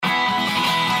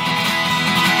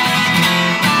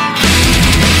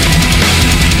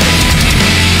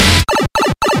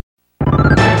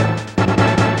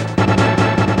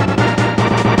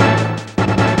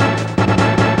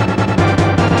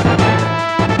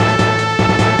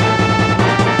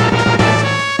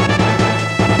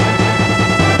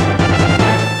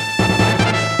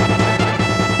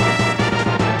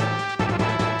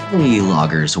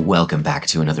Backloggers, welcome back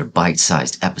to another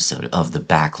bite-sized episode of the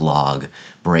Backlog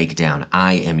Breakdown.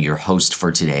 I am your host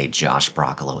for today, Josh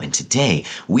Broccolo, and today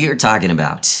we are talking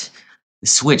about the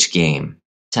Switch game,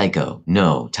 Taiko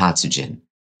no Tatsujin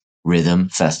Rhythm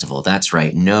Festival. That's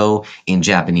right, no in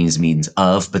Japanese means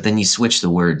of, but then you switch the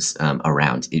words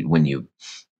around when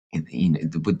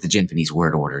the Japanese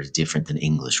word order is different than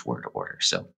English word order,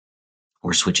 so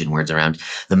we're switching words around.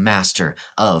 The master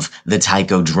of the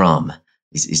taiko drum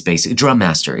is basically drum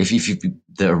master. If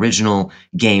the original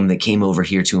game that came over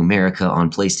here to America on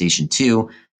PlayStation 2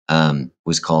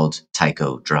 was called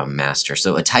Taiko Drum Master.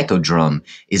 So a taiko drum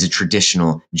is a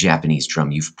traditional Japanese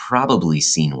drum. You've probably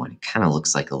seen one. It kind of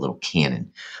looks like a little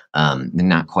cannon.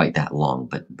 Not quite that long,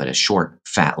 but a short,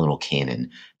 fat little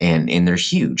cannon. And they're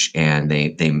huge, and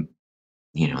they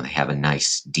have a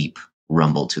nice deep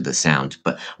rumble to the sound,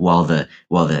 but while the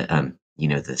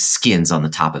the skins on the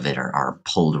top of it are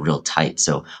pulled real tight,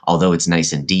 so although it's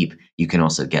nice and deep, you can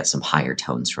also get some higher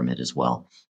tones from it as well,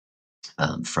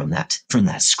 from that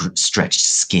stretched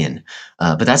skin.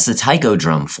 But that's the taiko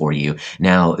drum for you.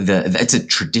 Now, it's a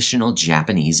traditional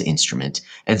Japanese instrument,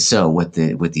 and so what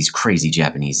these crazy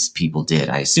Japanese people did,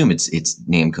 I assume it's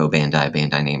Namco Bandai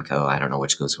Namco, I don't know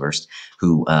which goes first,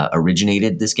 who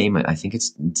originated this game. I think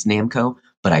it's Namco,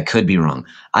 but I could be wrong.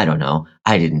 I don't know.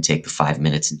 I didn't take the 5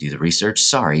 minutes and do the research.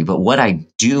 Sorry. But what I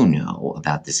do know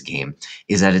about this game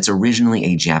is that it's originally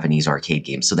a Japanese arcade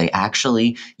game. So they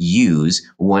actually use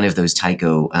one of those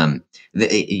taiko,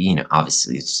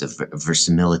 obviously it's a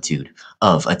verisimilitude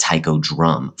of a taiko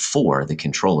drum for the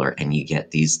controller, and you get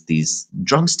these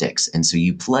drumsticks. And so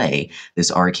you play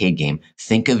this arcade game.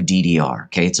 Think of DDR,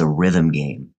 okay? It's a rhythm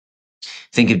game.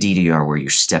 Think of DDR where you're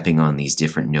stepping on these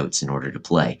different notes in order to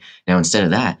play. Now, instead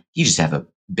of that, you just have a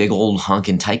big old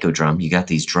honking taiko drum. You got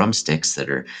these drumsticks that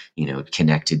are,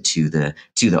 connected to the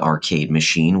arcade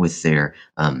machine with their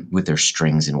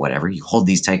strings and whatever. You hold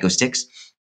these taiko sticks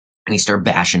and you start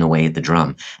bashing away at the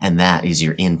drum, and that is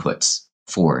your inputs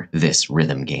for this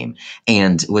rhythm game.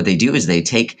 And what they do is they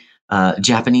take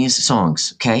Japanese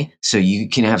songs, okay? So you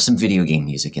can have some video game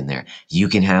music in there. You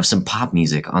can have some pop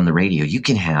music on the radio. You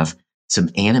can have some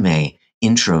anime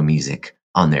intro music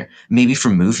on there, maybe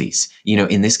from movies.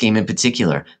 In this game in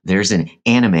particular, there's an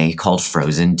anime called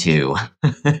Frozen 2,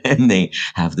 and they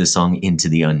have the song Into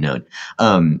the Unknown.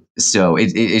 So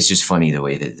it's just funny the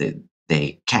way that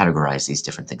they categorize these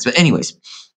different things. But anyways,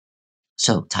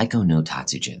 so Taiko no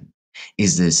Tatsujin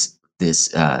is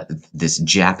this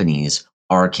Japanese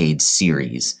arcade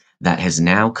series that has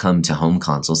now come to home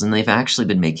consoles, and they've actually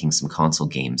been making some console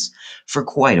games for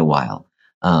quite a while.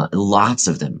 Lots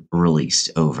of them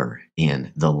released over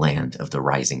in the land of the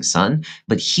rising sun,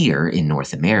 but here in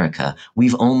North America,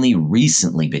 we've only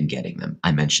recently been getting them.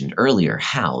 I mentioned earlier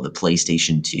how the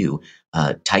PlayStation 2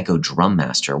 Taiko Drum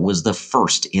Master was the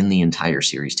first in the entire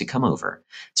series to come over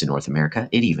to North America.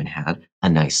 It even had a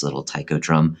nice little taiko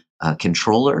drum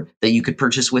controller that you could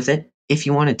purchase with it if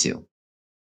you wanted to.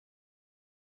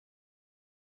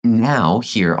 Now,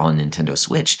 here on Nintendo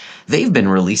Switch, they've been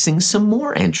releasing some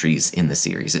more entries in the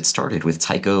series. It started with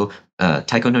Taiko no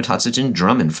Tatsujin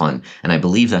Drum and Fun, and I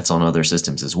believe that's on other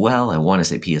systems as well. I want to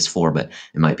say PS4, but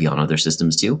it might be on other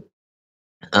systems too.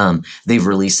 They've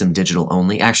released some digital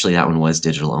only. Actually, that one was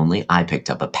digital only. I picked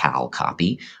up a PAL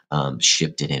copy,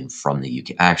 shipped it in from the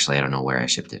UK. Actually, I don't know where I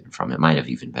shipped it from. It might have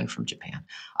even been from Japan.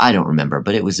 I don't remember,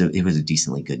 but it was a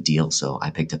decently good deal. So I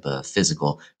picked up a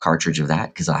physical cartridge of that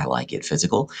because I like it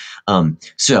physical.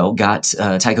 So got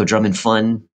Taiko Drum and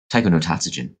Fun, Taiko no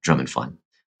Tatsujin Drum and Fun.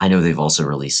 I know they've also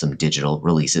released some digital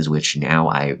releases, which now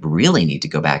I really need to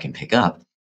go back and pick up.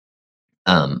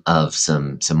 Of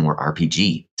some more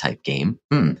RPG type game.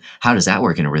 How does that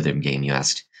work in a rhythm game, you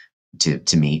asked to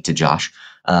Josh?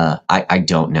 I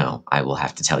don't know. I will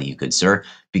have to tell you, good sir,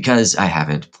 because I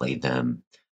haven't played them.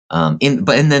 And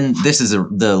then this is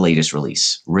the latest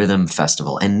release, Rhythm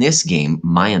Festival. And this game,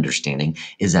 my understanding,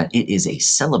 is that it is a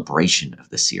celebration of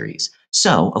the series.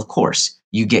 So, of course,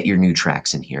 you get your new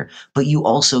tracks in here, but you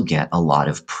also get a lot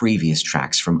of previous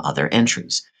tracks from other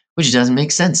entries, which doesn't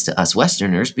make sense to us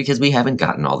Westerners because we haven't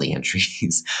gotten all the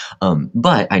entries.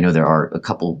 But I know there are a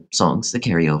couple songs that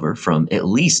carry over at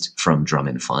least from Drum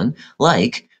and Fun,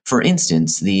 like, for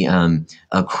instance, the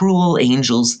A Cruel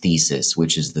Angel's Thesis,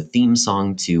 which is the theme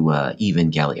song to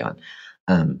Evangelion.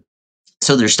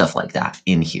 So there's stuff like that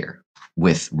in here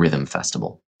with Rhythm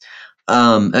Festival.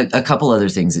 A couple other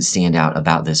things that stand out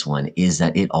about this one is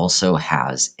that it also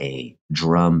has a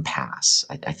drum pass.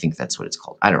 I think that's what it's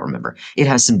called. I don't remember. It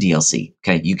has some DLC.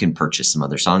 Okay, you can purchase some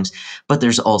other songs, but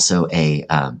there's also a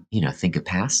think of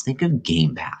pass, think of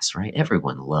Game Pass, right?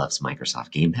 Everyone loves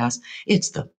Microsoft Game Pass. It's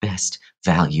the best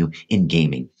value in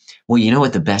gaming. Well, you know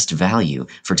what the best value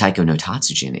for Taiko no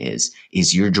Tatsujin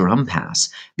is your drum pass,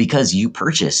 because you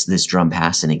purchase this drum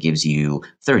pass and it gives you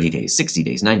 30 days, 60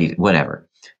 days, 90 days, whatever,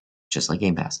 just like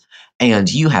Game Pass.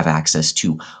 And you have access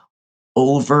to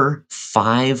over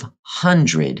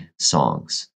 500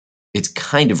 songs. It's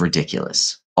kind of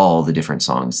ridiculous, all the different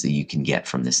songs that you can get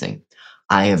from this thing.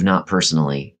 I have not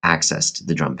personally accessed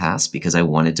the Drum Pass because I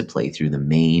wanted to play through the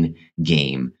main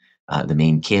game, the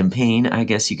main campaign, I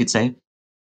guess you could say,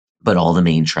 but all the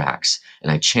main tracks.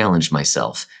 And I challenged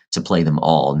myself to play them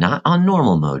all, not on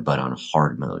normal mode, but on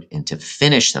hard mode, and to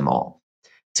finish them all,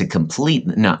 to complete,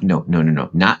 not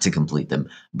to complete them,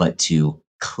 but to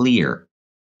clear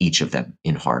each of them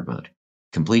in hard mode.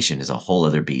 Completion is a whole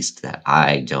other beast that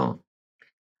I don't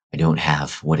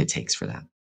have what it takes for that.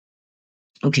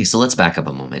 Okay, so let's back up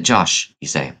a moment. Josh, you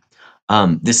say,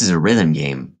 this is a rhythm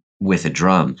game with a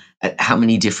drum. How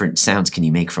many different sounds can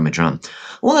you make from a drum?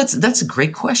 Well, that's a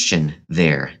great question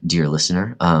there, dear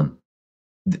listener.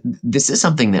 This is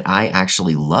something that I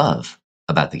actually love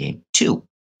about the game too.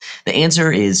 The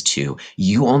answer is two.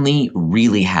 You only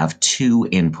really have two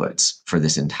inputs for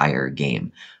this entire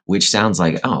game, which sounds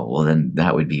like, oh, well, then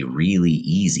that would be really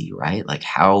easy, right? Like,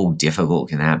 how difficult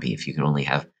can that be if you can only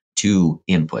have two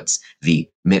inputs?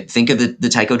 Think of the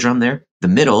taiko drum there, the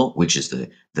middle, which is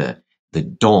the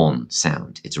don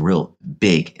sound. It's real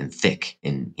big and thick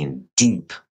and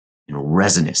deep and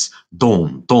resonous.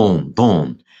 Don, don,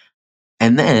 don.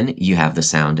 And then you have the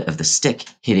sound of the stick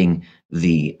hitting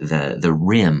the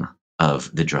rim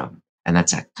of the drum, and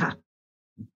that's a ta.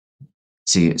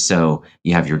 So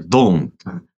you have your dong,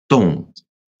 dong,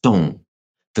 dong.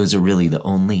 Those are really the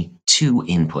only two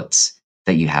inputs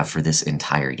that you have for this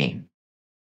entire game.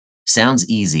 Sounds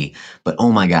easy, but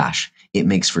oh my gosh, it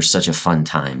makes for such a fun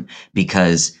time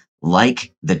because,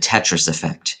 like the Tetris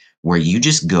effect, where you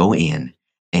just go in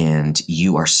and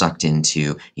you are sucked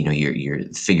into, you're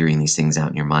figuring these things out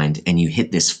in your mind and you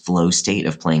hit this flow state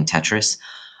of playing Tetris.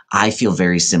 I feel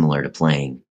very similar to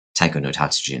playing Taiko no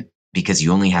Tatsujin because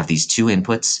you only have these two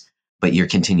inputs, but you're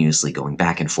continuously going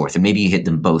back and forth. And maybe you hit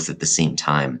them both at the same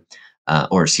time.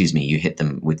 Or excuse me, you hit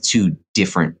them with two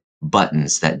different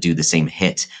buttons that do the same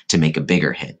hit to make a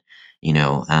bigger hit.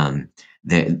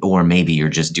 Or maybe you're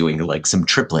just doing like some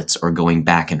triplets or going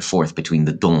back and forth between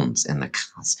the dons and the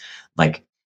kas. Like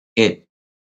it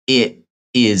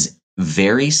is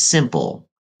very simple,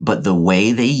 but the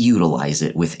way they utilize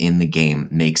it within the game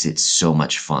makes it so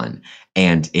much fun.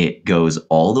 And it goes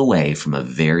all the way from a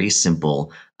very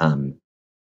simple, like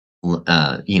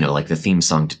the theme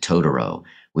song to Totoro,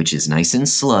 which is nice and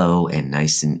slow and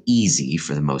nice and easy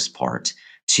for the most part,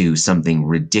 to something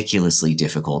ridiculously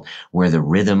difficult where the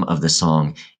rhythm of the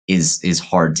song is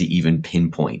hard to even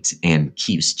pinpoint and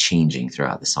keeps changing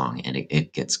throughout the song, and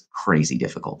it gets crazy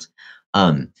difficult.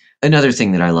 Another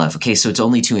thing that I love, okay, so it's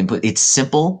only two input. It's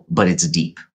simple, but it's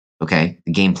deep. Okay,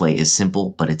 the gameplay is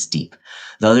simple, but it's deep.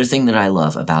 The other thing that I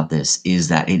love about this is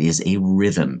that it is a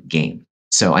rhythm game.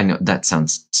 So I know that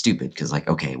sounds stupid because, like,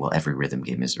 okay, well, every rhythm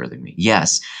game is a rhythm game.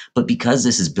 Yes, but because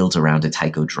this is built around a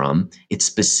taiko drum, it's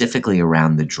specifically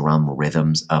around the drum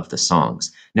rhythms of the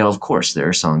songs. Now, of course, there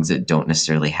are songs that don't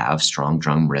necessarily have strong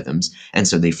drum rhythms, and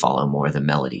so they follow more the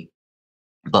melody.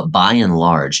 But by and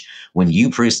large, when you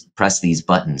press these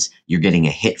buttons, you're getting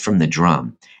a hit from the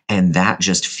drum, and that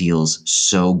just feels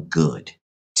so good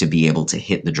to be able to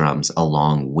hit the drums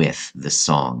along with the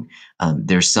song.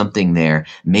 There's something there.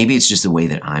 Maybe it's just the way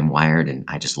that I'm wired and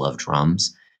I just love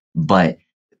drums, but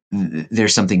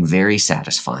there's something very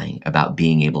satisfying about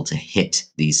being able to hit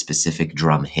these specific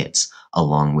drum hits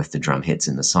along with the drum hits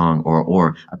in the song,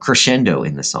 or a crescendo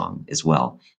in the song as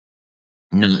well.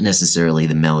 Not necessarily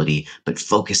the melody, but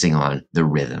focusing on the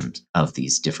rhythms of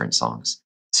these different songs.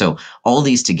 So all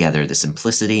these together, the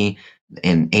simplicity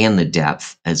and the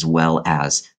depth, as well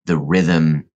as the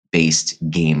rhythm-based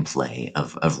gameplay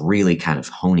of really kind of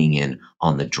honing in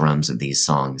on the drums of these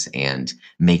songs and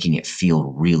making it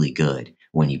feel really good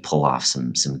when you pull off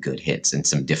some good hits and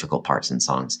some difficult parts in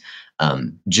songs,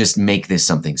 just make this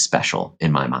something special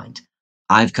in my mind.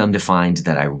 I've come to find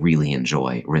that I really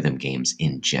enjoy rhythm games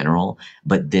in general,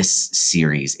 but this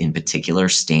series in particular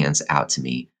stands out to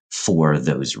me for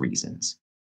those reasons.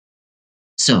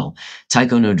 So,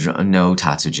 Taiko no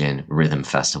Tatsujin Rhythm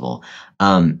Festival.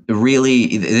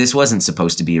 Really, this wasn't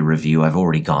supposed to be a review. I've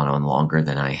already gone on longer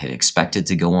than I had expected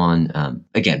to go on.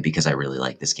 Again, because I really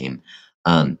like this game.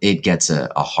 It gets a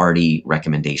hearty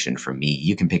recommendation from me.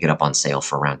 You can pick it up on sale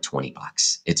for around 20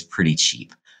 bucks. It's pretty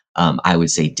cheap. I would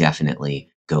say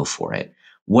definitely go for it.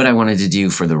 What I wanted to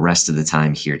do for the rest of the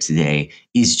time here today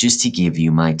is just to give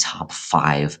you my top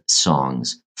 5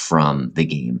 songs from the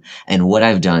game. And what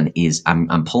I've done is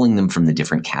I'm pulling them from the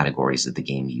different categories that the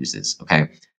game uses. Okay,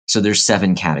 so there's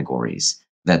 7 categories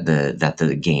that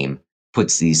the game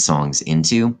puts these songs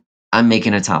into. I'm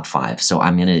making a top 5, so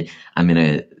I'm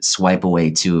gonna swipe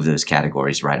away 2 of those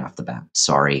categories right off the bat.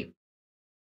 Sorry,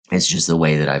 it's just the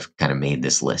way that I've kind of made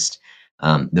this list.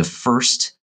 The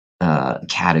first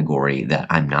category that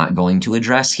I'm not going to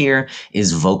address here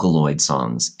is Vocaloid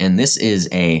songs. And this is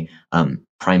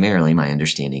primarily, my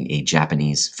understanding, a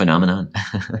Japanese phenomenon,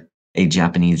 a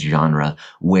Japanese genre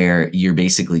where you're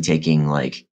basically taking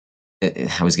like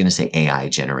I was going to say AI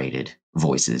generated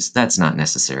voices. That's not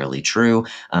necessarily true,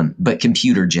 but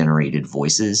computer generated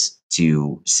voices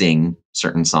to sing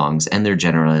certain songs, and they're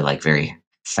generally like very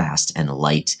fast and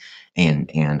light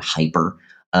and hyper.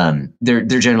 They're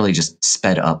generally just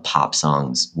sped up pop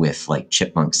songs with like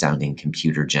chipmunk sounding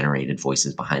computer generated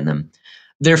voices behind them.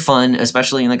 They're fun,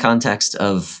 especially in the context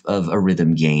of a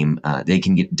rhythm game. They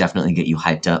can definitely get you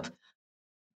hyped up.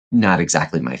 Not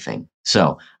exactly my thing.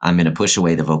 So I'm going to push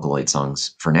away the Vocaloid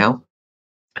songs for now.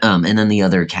 And then the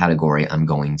other category I'm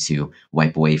going to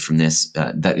wipe away from this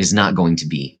that is not going to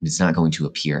be, it's not going to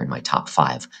appear in my top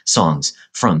 5 songs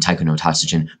from Taiko no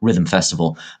Tatsujin Rhythm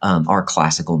Festival are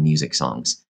classical music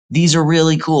songs. These are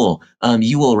really cool.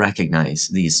 You will recognize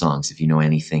these songs if you know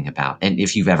anything about, and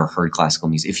if you've ever heard classical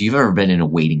music, if you've ever been in a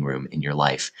waiting room in your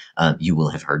life, you will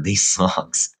have heard these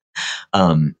songs.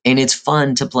 And it's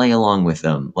fun to play along with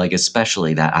them, like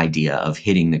especially that idea of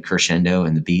hitting the crescendo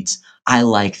and the beats. I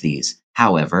like these.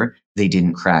 However, they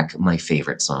didn't crack my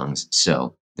favorite songs,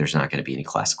 so there's not going to be any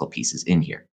classical pieces in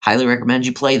here. Highly recommend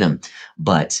you play them,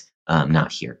 but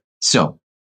not here. So,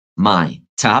 my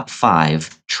top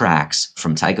 5 tracks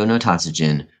from Taiko no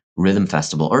Tatsujin Rhythm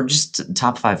Festival, or just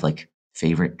top 5 like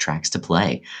favorite tracks to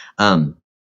play.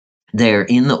 They're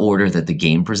in the order that the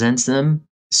game presents them.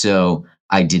 So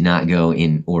I did not go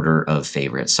in order of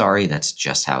favorite. Sorry, that's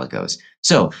just how it goes.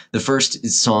 So the first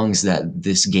songs that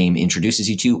this game introduces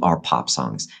you to are pop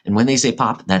songs. And when they say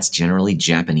pop, that's generally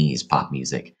Japanese pop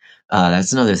music.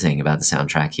 That's another thing about the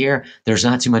soundtrack here. There's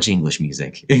not too much English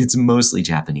music. It's mostly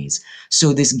Japanese.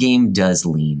 So this game does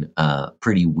lean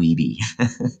pretty weeby.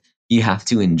 You have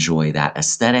to enjoy that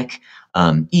aesthetic.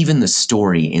 Even the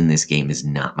story in this game is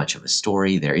not much of a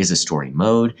story. There is a story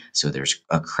mode, so there's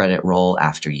a credit roll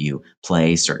after you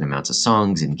play certain amounts of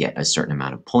songs and get a certain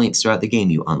amount of points throughout the game.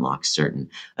 You unlock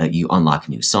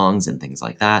new songs and things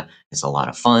like that. It's a lot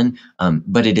of fun,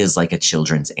 but it is like a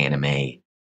children's anime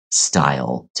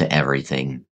style to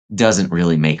everything. Doesn't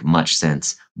really make much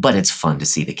sense, but it's fun to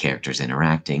see the characters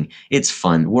interacting. It's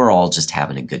fun. We're all just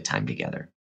having a good time together.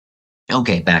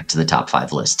 Okay, back to the top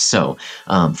 5 list. So,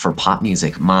 for pop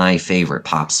music, my favorite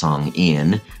pop song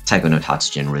in Taiko no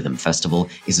Tatsujin Rhythm Festival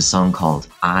is a song called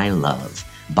I Love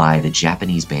by the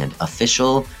Japanese band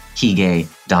Official Hige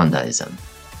Dandaism.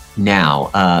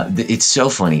 Now, it's so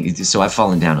funny. So I've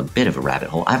fallen down a bit of a rabbit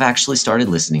hole. I've actually started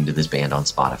listening to this band on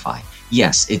Spotify.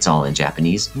 Yes, it's all in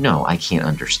Japanese. No, I can't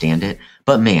understand it.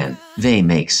 But man, they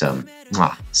make some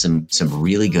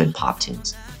really good pop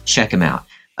tunes. Check them out.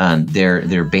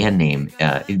 Their band name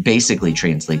it basically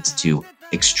translates to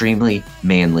extremely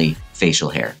manly facial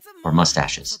hair or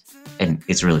mustaches. And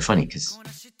it's really funny because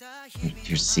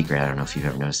here's a secret. I don't know if you've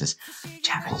ever noticed this.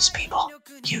 Japanese people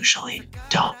usually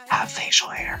don't have facial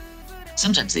hair.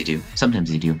 Sometimes they do.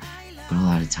 But a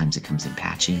lot of times it comes in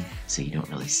patchy, so you don't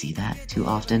really see that too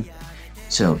often.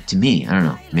 So to me, I don't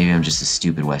know, maybe I'm just a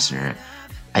stupid Westerner.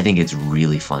 I think it's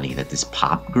really funny that this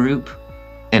pop group,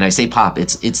 and I say pop,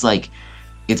 it's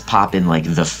pop in like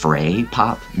the Fray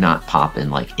pop, not pop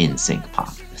in like NSYNC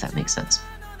pop, if that makes sense.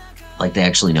 Like they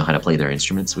actually know how to play their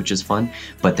instruments, which is fun,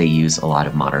 but they use a lot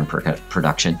of modern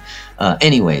production.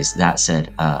 Anyways, that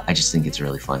said, I just think it's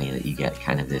really funny that you get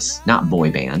kind of this, not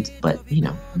boy band, but, you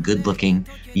know, good-looking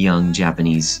young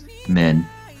Japanese men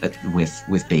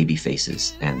with baby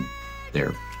faces, and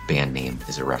their band name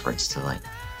is a reference to like,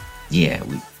 yeah,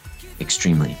 we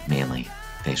extremely manly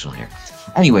facial hair.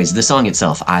 Anyways, the song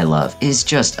itself, I Love, is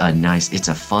just it's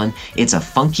a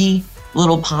funky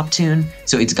little pop tune.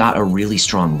 So it's got a really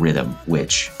strong rhythm,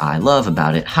 which I love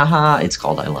about it. Haha, it's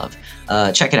called I Love.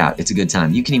 check it out. It's a good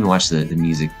time. You can even watch the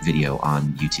music video on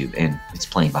YouTube, and it's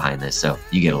playing behind this, so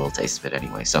you get a little taste of it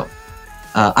anyway. So,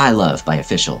 I Love by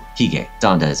Official, Hige,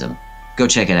 Dandaism. Go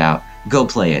check it out. Go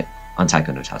play it on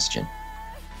Taiko no Tatsujin.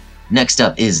 Next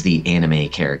up is the anime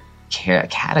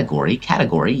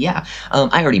category. Yeah.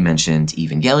 I already mentioned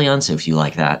Evangelion, so if you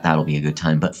like that, that'll be a good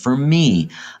time. But for me,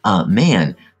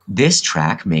 man, this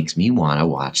track makes me want to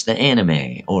watch the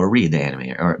anime or read the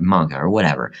anime or manga or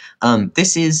whatever.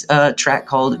 This is a track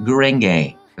called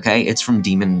Gurenge. Okay, it's from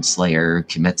Demon Slayer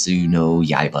Kimetsu no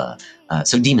Yaiba.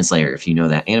 So Demon Slayer, if you know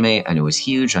that anime, I know is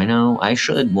huge. I know I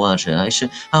should watch it.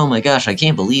 Oh my gosh, I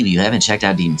can't believe you haven't checked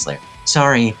out Demon Slayer.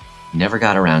 Sorry, never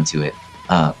got around to it.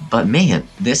 But man,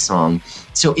 this song,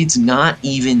 so it's not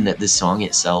even that the song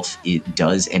itself, it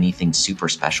does anything super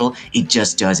special. It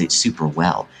just does it super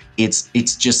well.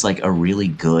 It's just like a really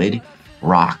good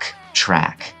rock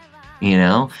track, you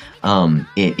know?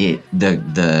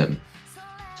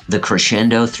 The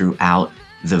crescendo throughout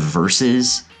the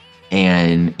verses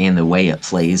and the way it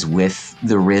plays with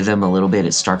the rhythm a little bit.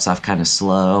 It starts off kind of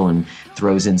slow and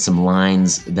throws in some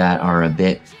lines that are a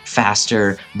bit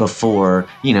faster before,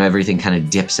 you know, everything kind of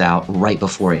dips out right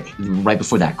before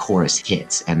that chorus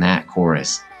hits. And that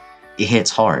chorus, it hits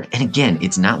hard. And again,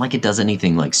 it's not like it does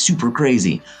anything like super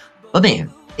crazy, but man,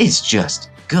 it's just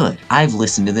good. I've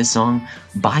listened to this song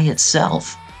by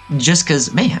itself just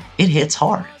because, man, it hits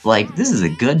hard. Like, this is a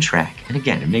good track. And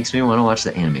again, it makes me want to watch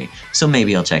the anime. So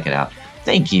maybe I'll check it out.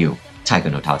 Thank you, Taiko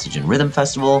no Tatsujin Rhythm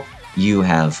Festival. You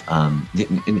have,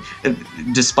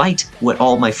 despite what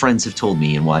all my friends have told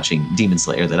me in watching Demon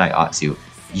Slayer that I ought to,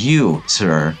 you,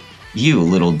 sir, you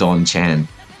little Don-chan,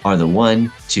 are the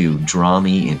one to draw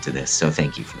me into this. So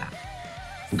thank you for that.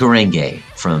 Gurenge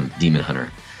from Demon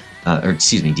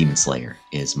Slayer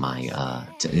is my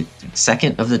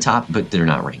second of the top, but they're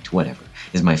not ranked, whatever,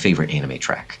 is my favorite anime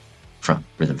track from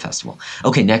Rhythm Festival.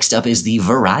 Okay, next up is the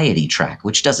variety track,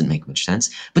 which doesn't make much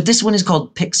sense, but this one is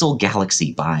called Pixel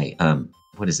Galaxy by,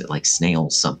 what is it, like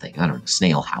Snail something? I don't know,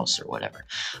 Snail House or whatever.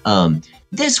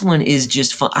 This one is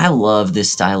just fun. I love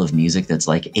this style of music that's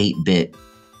like 8-bit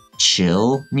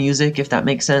chill music, if that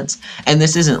makes sense. And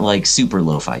this isn't like super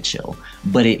lo-fi chill,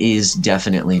 but it is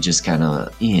definitely just kind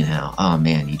of, you know, oh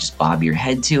man, you just bob your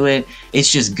head to it.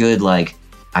 It's just good. Like,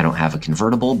 I don't have a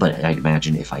convertible, but I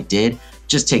imagine if I did,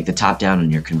 just take the top down on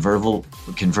your convertible,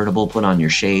 put on your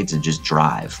shades and just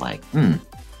drive. Like,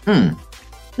 this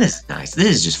is nice. This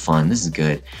is just fun. This is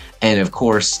good. And of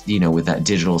course, you know, with that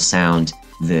digital sound,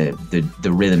 the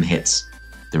rhythm hits.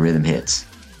 The rhythm hits.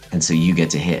 And so you get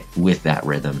to hit with that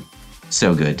rhythm.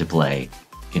 So good to play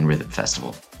in Rhythm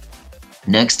Festival.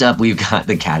 Next up, we've got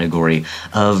the category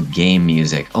of game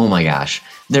music. Oh my gosh,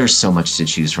 there's so much to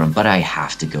choose from, but I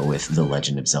have to go with The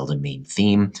Legend of Zelda main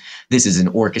theme. This is an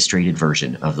orchestrated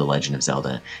version of The Legend of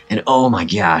Zelda. And oh my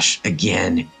gosh,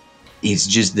 again, it's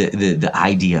just the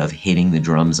idea of hitting the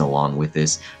drums along with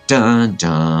this dun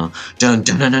dun dun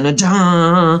dun dun dun dun,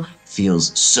 dun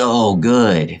feels so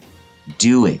good.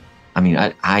 Do it. I mean,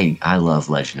 I love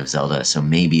Legend of Zelda, so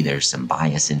maybe there's some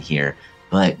bias in here,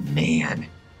 but man,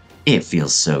 it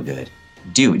feels so good.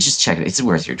 Do it. Just check it. It's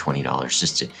worth your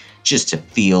 $20 just to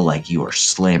feel like you are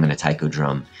slamming a taiko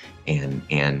drum,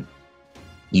 and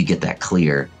you get that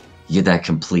clear, you get that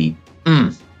complete.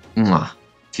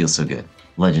 Feels so good.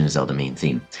 Legend of Zelda main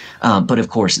theme. But of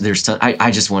course, there's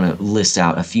I just want to list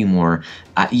out a few more.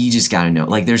 You just got to know,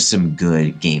 like, there's some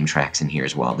good game tracks in here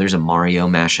as well. There's a Mario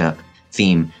mashup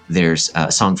theme. There's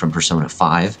a song from Persona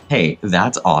 5. Hey,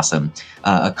 that's awesome.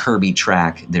 A Kirby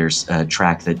track. There's a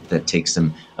track that takes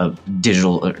some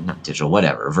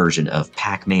whatever version of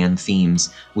Pac-Man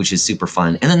themes, which is super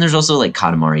fun. And then there's also like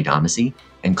Katamari Damacy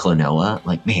and Klonoa.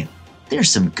 Like, man, there's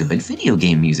some good video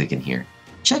game music in here.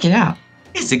 Check it out.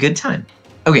 It's a good time.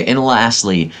 Okay, and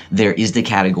lastly, there is the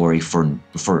category for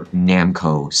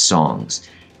Namco songs.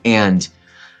 And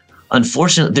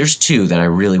unfortunately, there's two that I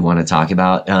really want to talk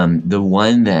about. The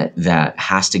one that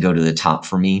has to go to the top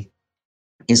for me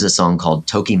is a song called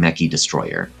Tokimeki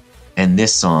Destroyer. And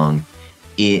this song,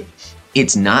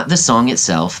 it's not the song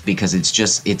itself, because it's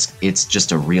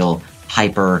just a real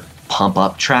hyper pump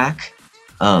up track,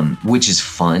 which is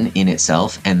fun in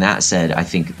itself. And that said, I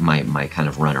think my kind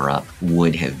of runner up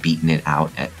would have beaten it out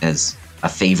as a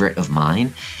favorite of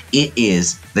mine. It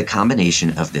is the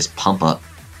combination of this pump up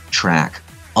track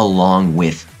along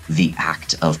with the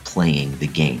act of playing the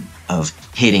game, of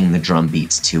hitting the drum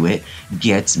beats to it,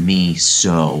 gets me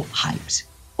so hyped.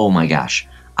 Oh my gosh,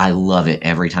 I love it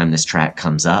every time this track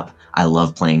comes up. I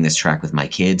love playing this track with my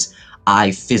kids.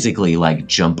 I physically like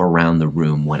jump around the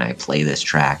room when I play this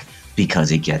track because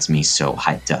it gets me so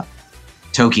hyped up.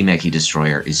 Tokimeki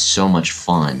Destroyer is so much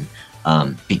fun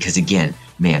because, again,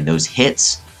 man, those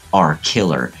hits are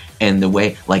killer. And the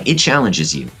way, like, it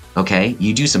challenges you, okay?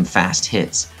 You do some fast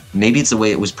hits. Maybe it's the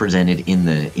way it was presented in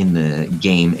the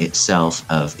game itself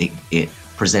of it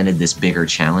presented this bigger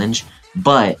challenge,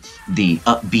 but the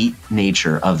upbeat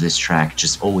nature of this track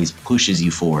just always pushes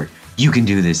you forward. You can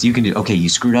do this. You can do. Okay, you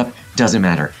screwed up. Doesn't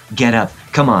matter. Get up.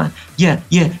 Come on. Yeah,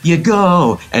 you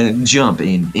go. And jump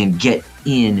and get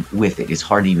in with it. It's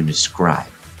hard to even describe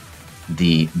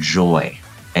the joy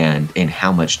and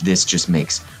how much this just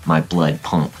makes my blood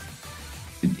pump.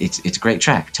 It's a great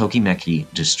track.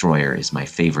 Tokimeki Destroyer is my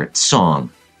favorite song,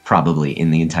 probably,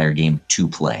 in the entire game to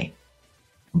play.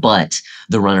 But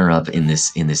the runner-up in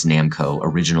this Namco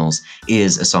Originals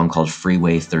is a song called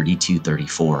Freeway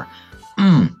 3234.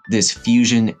 This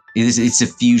fusion, it's a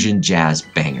fusion jazz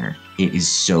banger. It is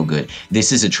so good.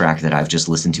 This is a track that I've just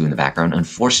listened to in the background.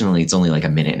 Unfortunately, it's only like a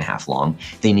minute and a half long.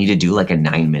 They need to do like a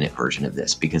 9-minute version of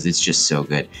this because it's just so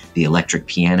good. The electric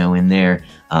piano in there,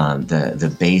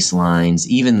 the bass lines,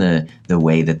 even the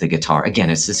way that the guitar, again,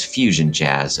 it's this fusion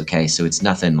jazz, okay? So it's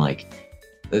nothing like,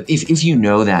 if you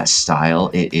know that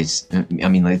style, it's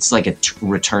like a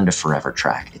Return to Forever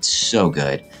track. It's so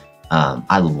good.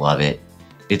 I love it.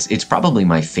 It's probably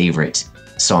my favorite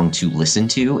song to listen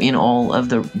to in all of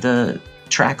the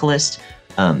track list,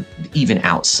 even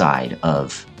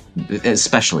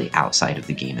especially outside of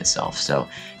the game itself. So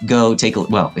go take a,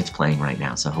 well, it's playing right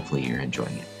now, so hopefully you're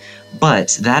enjoying it.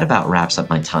 But that about wraps up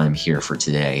my time here for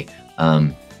today.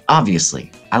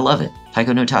 Obviously, I love it.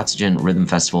 Taiko no Tatsujin Rhythm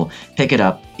Festival. Pick it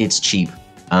up. It's cheap.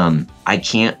 I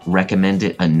can't recommend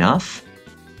it enough.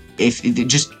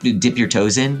 Just dip your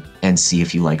toes in and see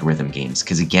if you like rhythm games.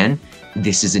 Because again,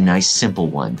 this is a nice, simple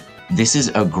one. This is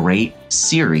a great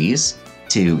series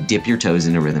to dip your toes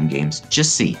into rhythm games.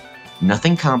 Just see.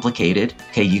 Nothing complicated.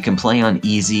 Okay, you can play on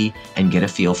easy and get a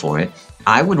feel for it.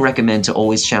 I would recommend to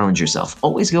always challenge yourself.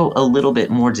 Always go a little bit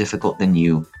more difficult than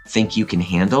you think you can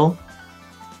handle.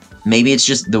 Maybe it's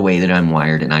just the way that I'm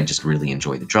wired and I just really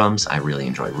enjoy the drums. I really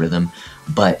enjoy rhythm.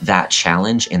 But that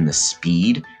challenge and the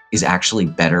speed is actually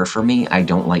better for me. I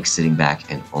don't like sitting back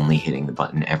and only hitting the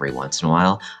button every once in a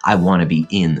while. I want to be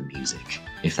in the music,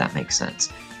 if that makes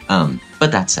sense.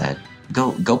 But that said,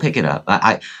 go pick it up.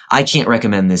 I can't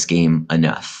recommend this game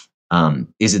enough.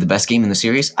 Is it the best game in the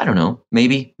series? I don't know.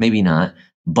 Maybe not.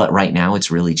 But right now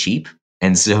it's really cheap.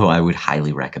 And so I would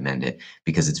highly recommend it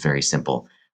because it's very simple.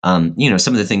 Some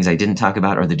of the things I didn't talk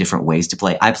about are the different ways to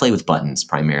play. I play with buttons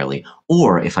primarily,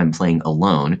 or if I'm playing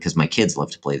alone, because my kids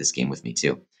love to play this game with me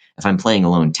too. If I'm playing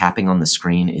alone, tapping on the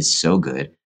screen is so good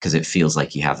because it feels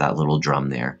like you have that little drum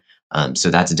there.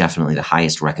 So that's definitely the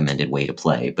highest recommended way to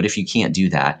play. But if you can't do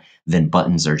that, then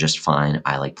buttons are just fine.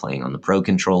 I like playing on the Pro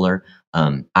Controller.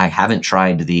 I haven't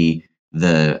tried the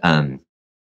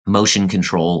motion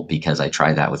control because I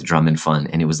tried that with Drum and Fun,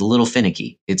 and it was a little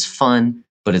finicky. It's fun,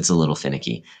 but it's a little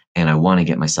finicky. And I want to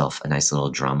get myself a nice little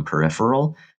drum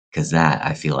peripheral because that,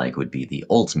 I feel like, would be the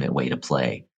ultimate way to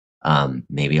play.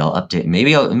 Maybe I'll update.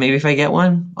 Maybe if I get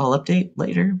one, I'll update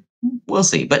later. We'll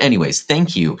see. But anyways,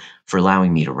 thank you for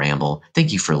allowing me to ramble.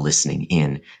 Thank you for listening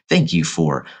in. Thank you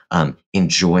for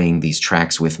enjoying these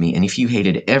tracks with me. And if you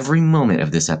hated every moment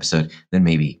of this episode, then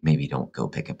maybe don't go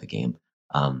pick up the game.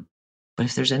 But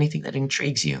if there's anything that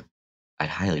intrigues you, I'd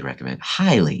highly recommend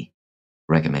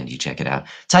you check it out.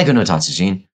 Taiko no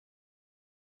Tatsujin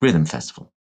Rhythm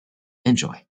Festival.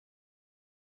 Enjoy.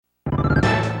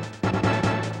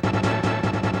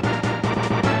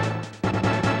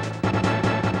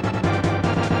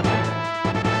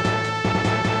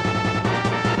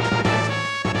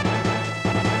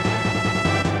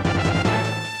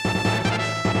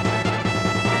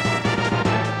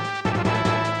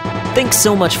 Thanks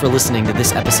so much for listening to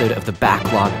this episode of The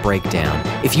Backlog Breakdown.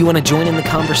 If you want to join in the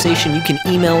conversation, you can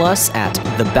email us at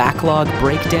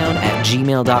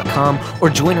thebacklog.breakdown@gmail.com or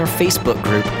join our Facebook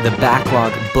group, The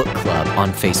Backlog Book Club,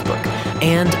 on Facebook.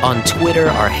 And on Twitter,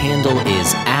 our handle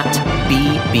is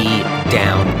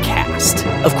 @BBDownCast.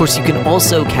 Of course, you can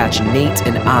also catch Nate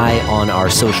and I on our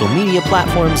social media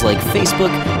platforms like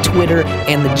Facebook, Twitter,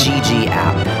 and the GG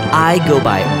app. I go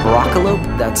by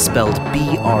Broccolope, that's spelled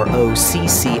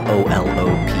BROCCOLOPE,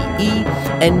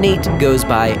 and Nate goes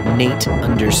by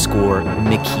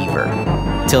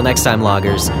Nate_McKeever. Till next time,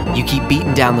 loggers, you keep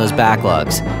beating down those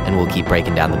backlogs, and we'll keep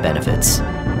breaking down the benefits.